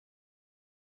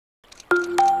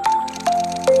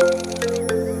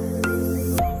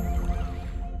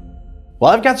Well,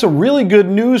 I've got some really good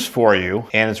news for you,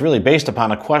 and it's really based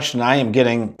upon a question I am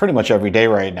getting pretty much every day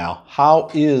right now. How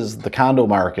is the condo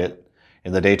market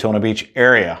in the Daytona Beach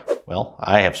area? Well,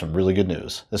 I have some really good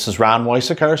news. This is Ron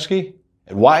Wojciechowski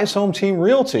at Wise Home Team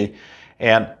Realty,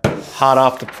 and hot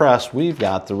off the press, we've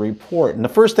got the report. And the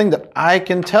first thing that I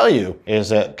can tell you is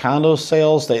that condo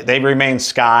sales, they remain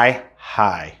sky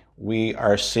high. We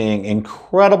are seeing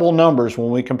incredible numbers when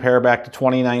we compare back to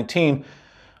 2019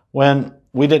 when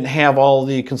we didn't have all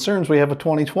the concerns we have with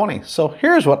 2020. So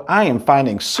here's what I am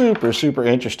finding super, super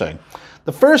interesting.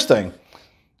 The first thing,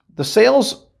 the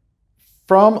sales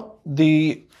from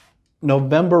the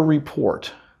November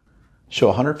report show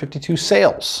 152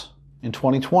 sales in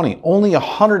 2020, only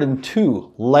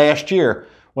 102 last year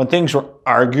when things were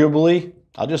arguably,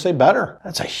 I'll just say, better.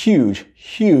 That's a huge,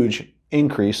 huge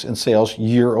increase in sales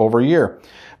year over year.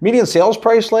 Median sales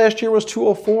price last year was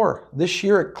 204. This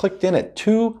year it clicked in at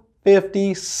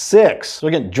 256. So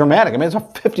again, dramatic. I mean, it's a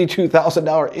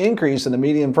 $52,000 increase in the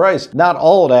median price. Not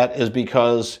all of that is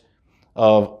because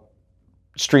of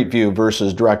street view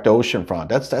versus direct oceanfront.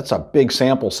 That's a big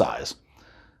sample size.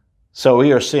 So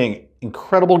we are seeing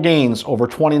incredible gains over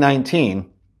 2019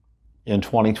 in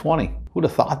 2020. Who'd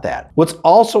have thought that? What's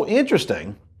also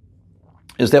interesting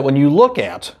is that when you look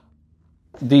at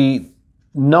the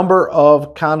number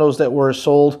of condos that were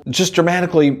sold, just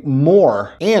dramatically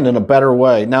more and in a better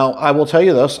way. Now, I will tell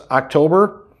you this,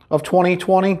 October of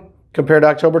 2020 compared to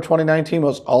October 2019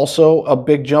 was also a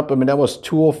big jump. I mean, that was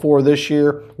 204 this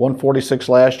year, 146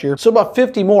 last year. So about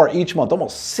 50 more each month,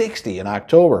 almost 60 in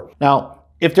October. Now,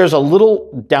 if there's a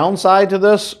little downside to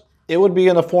this, it would be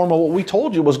in the form of what we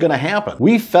told you was going to happen.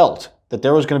 We felt that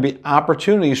there was going to be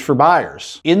opportunities for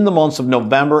buyers in the months of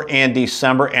November and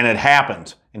December, and it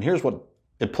happened. And here's what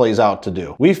it plays out to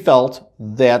do. We felt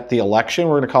that the election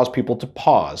were going to cause people to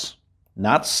pause,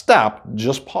 not stop,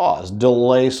 just pause,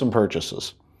 delay some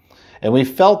purchases. And we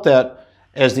felt that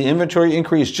as the inventory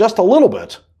increased just a little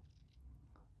bit,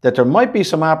 that there might be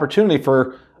some opportunity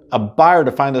for a buyer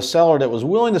to find a seller that was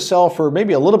willing to sell for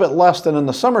maybe a little bit less than in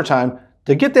the summertime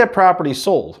to get that property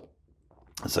sold.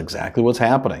 That's exactly what's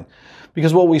happening.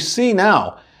 Because what we see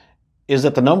now is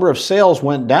that the number of sales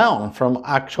went down from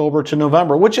October to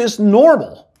November, which is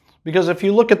normal. Because if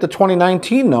you look at the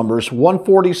 2019 numbers,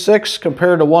 146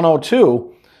 compared to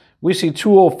 102, we see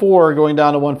 204 going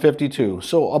down to 152.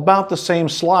 So about the same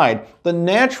slide, the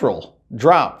natural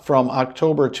drop from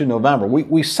October to November.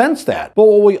 We sensed that. But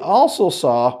what we also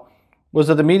saw was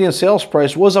that the median sales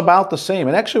price was about the same.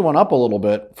 It actually went up a little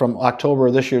bit from October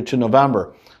of this year to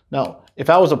November. Now, if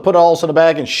I was to put it all in a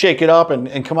bag and shake it up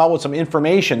and come out with some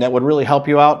information that would really help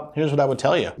you out, here's what I would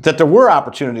tell you. That there were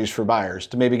opportunities for buyers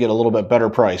to maybe get a little bit better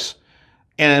price.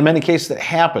 And in many cases that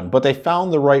happened, but they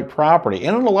found the right property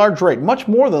and at a large rate, much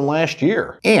more than last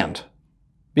year. And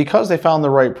because they found the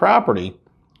right property,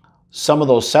 some of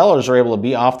those sellers are able to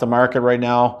be off the market right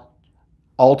now,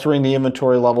 altering the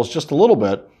inventory levels just a little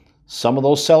bit. Some of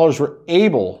those sellers were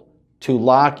able to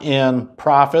lock in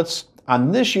profits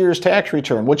on this year's tax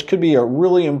return, which could be a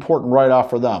really important write-off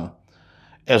for them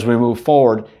as we move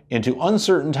forward into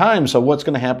uncertain times of what's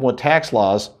going to happen with tax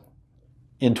laws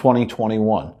in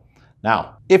 2021.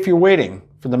 Now, if you're waiting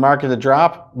for the market to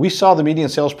drop, we saw the median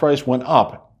sales price went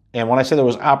up. And when I say there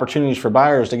was opportunities for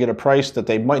buyers to get a price that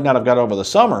they might not have got over the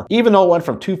summer, even though it went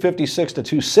from 256 to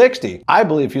 260, I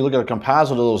believe if you look at a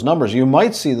composite of those numbers, you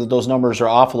might see that those numbers are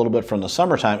off a little bit from the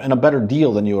summertime and a better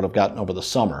deal than you would have gotten over the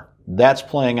summer. That's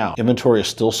playing out. Inventory is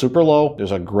still super low.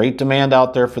 There's a great demand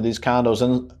out there for these condos.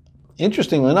 And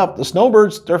interestingly enough, the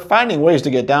snowbirds, they're finding ways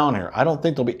to get down here. I don't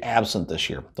think they'll be absent this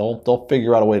year. They'll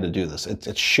figure out a way to do this.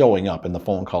 It's showing up in the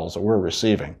phone calls that we're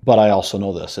receiving. But I also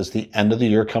know this, it's the end of the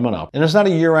year coming up. And it's not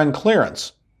a year-end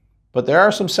clearance, but there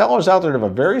are some sellers out there that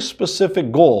have a very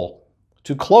specific goal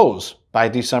to close by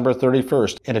December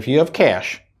 31st. And if you have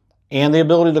cash and the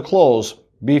ability to close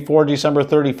before December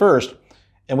 31st,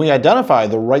 and we identify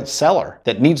the right seller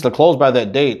that needs to close by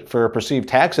that date for a perceived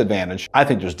tax advantage, I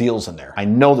think there's deals in there. I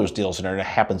know there's deals in there, and it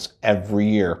happens every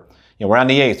year. You know, we're on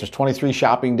the 8th, there's 23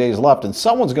 shopping days left, and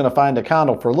someone's going to find a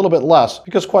condo for a little bit less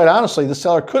because, quite honestly, the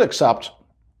seller could accept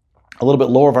a little bit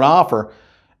lower of an offer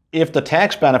if the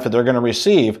tax benefit they're going to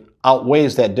receive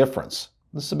outweighs that difference.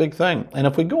 This is a big thing. And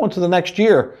if we go into the next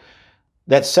year,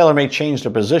 that seller may change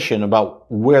their position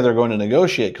about where they're going to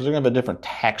negotiate because they're going to have a different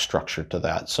tax structure to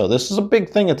that. So this is a big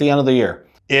thing at the end of the year.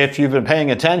 If you've been paying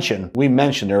attention, we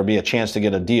mentioned there would be a chance to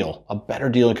get a deal, a better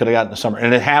deal than could have gotten in the summer,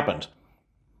 and it happened.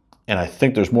 And I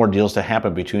think there's more deals to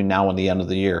happen between now and the end of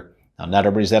the year. Now, not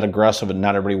everybody's that aggressive and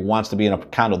not everybody wants to be in a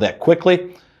condo that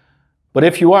quickly. But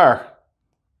if you are,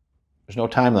 there's no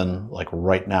time then like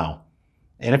right now.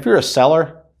 And if you're a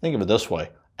seller, think of it this way.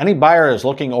 Any buyer is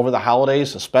looking over the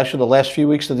holidays, especially the last few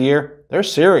weeks of the year, they're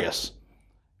serious.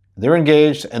 They're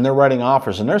engaged and they're writing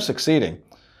offers and they're succeeding.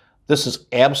 This is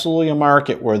absolutely a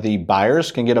market where the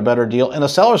buyers can get a better deal and the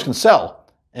sellers can sell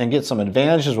and get some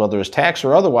advantages, whether it's tax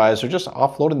or otherwise. They're just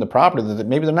offloading the property that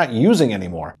maybe they're not using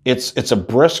anymore. It's a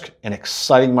brisk and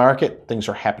exciting market. Things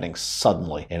are happening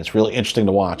suddenly, and it's really interesting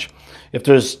to watch. If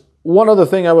there's one other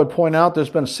thing I would point out, there's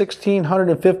been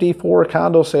 1,654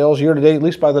 condo sales year to date, at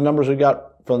least by the numbers we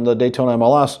got from the Daytona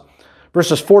MLS,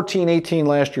 versus 1,418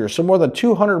 last year. So more than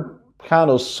 200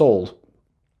 condos sold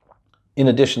in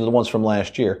addition to the ones from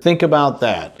last year. Think about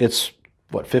that. It's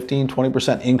what, 15,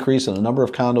 20% increase in the number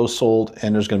of condos sold,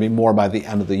 and there's going to be more by the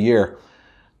end of the year.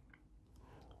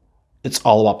 It's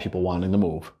all about people wanting to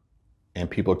move, and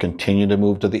people continue to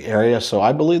move to the area. So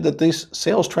I believe that these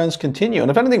sales trends continue, and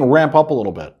if anything, ramp up a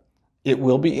little bit. It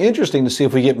will be interesting to see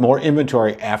if we get more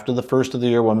inventory after the first of the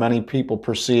year when many people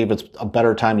perceive it's a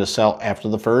better time to sell after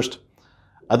the first.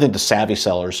 I think the savvy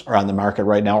sellers are on the market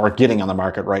right now, or getting on the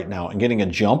market right now, and getting a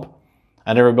jump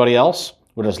on everybody else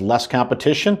where there's less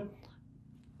competition.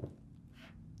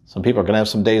 Some people are going to have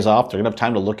some days off. They're going to have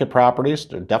time to look at properties.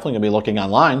 They're definitely going to be looking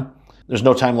online. There's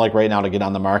no time like right now to get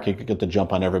on the market. You could get the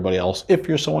jump on everybody else if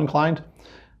you're so inclined.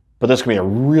 But this could be a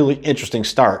really interesting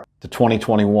start to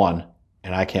 2021.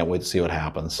 And I can't wait to see what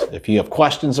happens. If you have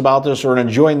questions about this or are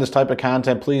enjoying this type of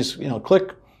content, please,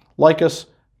 click like us,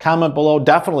 comment below,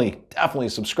 definitely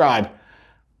subscribe.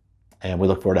 And we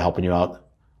look forward to helping you out.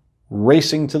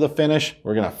 Racing to the finish.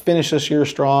 We're going to finish this year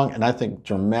strong, and I think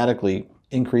dramatically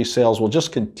increased sales will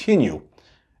just continue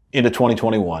into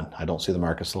 2021. I don't see the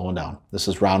market slowing down. This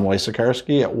is Ron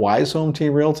Wysokarski at Wise Home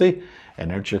Team Realty, and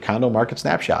there's your condo market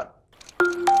snapshot.